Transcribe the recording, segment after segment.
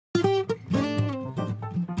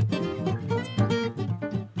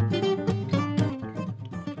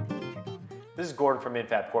This is Gordon from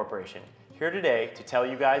Infab Corporation, here today to tell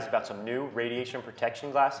you guys about some new radiation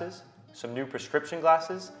protection glasses, some new prescription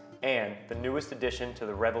glasses, and the newest addition to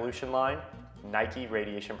the Revolution line, Nike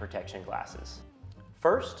radiation protection glasses.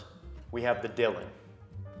 First, we have the Dillon.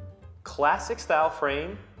 Classic style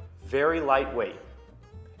frame, very lightweight,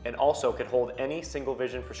 and also could hold any single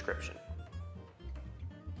vision prescription.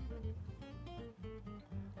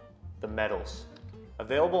 The metals.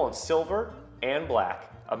 Available in silver and black,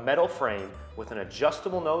 a metal frame with an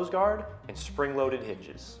adjustable nose guard and spring-loaded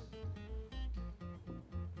hinges.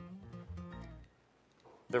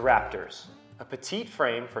 The Raptors. A petite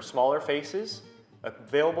frame for smaller faces,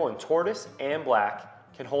 available in tortoise and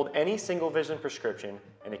black, can hold any single vision prescription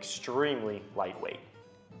and extremely lightweight.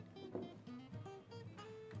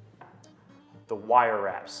 The Wire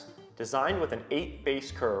Wraps. Designed with an 8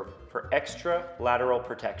 base curve for extra lateral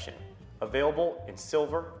protection, available in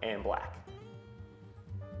silver and black.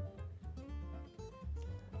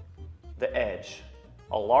 The Edge,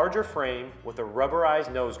 a larger frame with a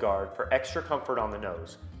rubberized nose guard for extra comfort on the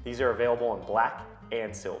nose. These are available in black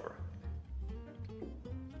and silver.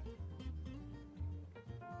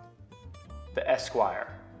 The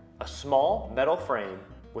Esquire, a small metal frame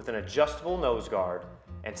with an adjustable nose guard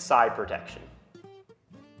and side protection.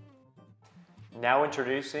 Now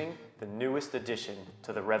introducing the newest addition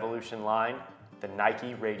to the Revolution line, the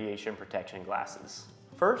Nike radiation protection glasses.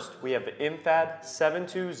 First, we have the Infab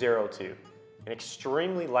 7202, an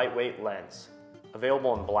extremely lightweight lens,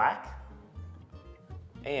 available in black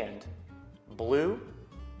and blue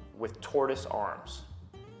with tortoise arms.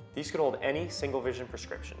 These could hold any single vision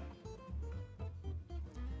prescription.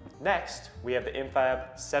 Next, we have the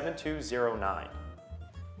Infab 7209.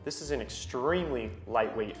 This is an extremely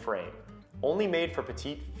lightweight frame, only made for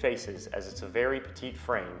petite faces as it's a very petite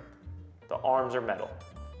frame. The arms are metal.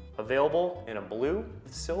 Available in a blue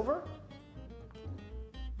with silver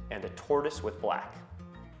and a tortoise with black.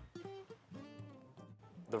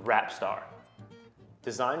 The Rapstar.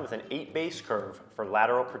 Designed with an 8 base curve for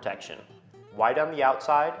lateral protection, white on the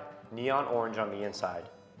outside, neon orange on the inside,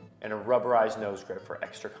 and a rubberized nose grip for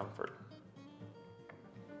extra comfort.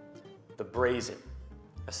 The Brazen.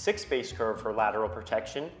 A 6 base curve for lateral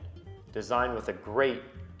protection, designed with a great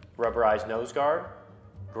rubberized nose guard,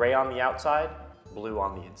 gray on the outside, blue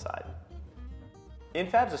on the inside.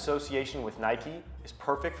 Infab's association with Nike is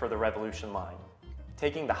perfect for the Revolution line,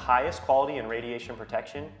 taking the highest quality in radiation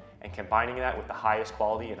protection and combining that with the highest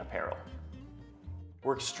quality in apparel.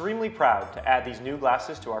 We're extremely proud to add these new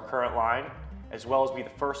glasses to our current line, as well as be the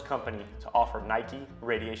first company to offer Nike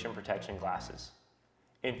radiation protection glasses.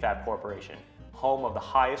 Infab Corporation, home of the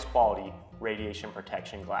highest quality radiation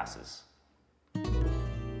protection glasses.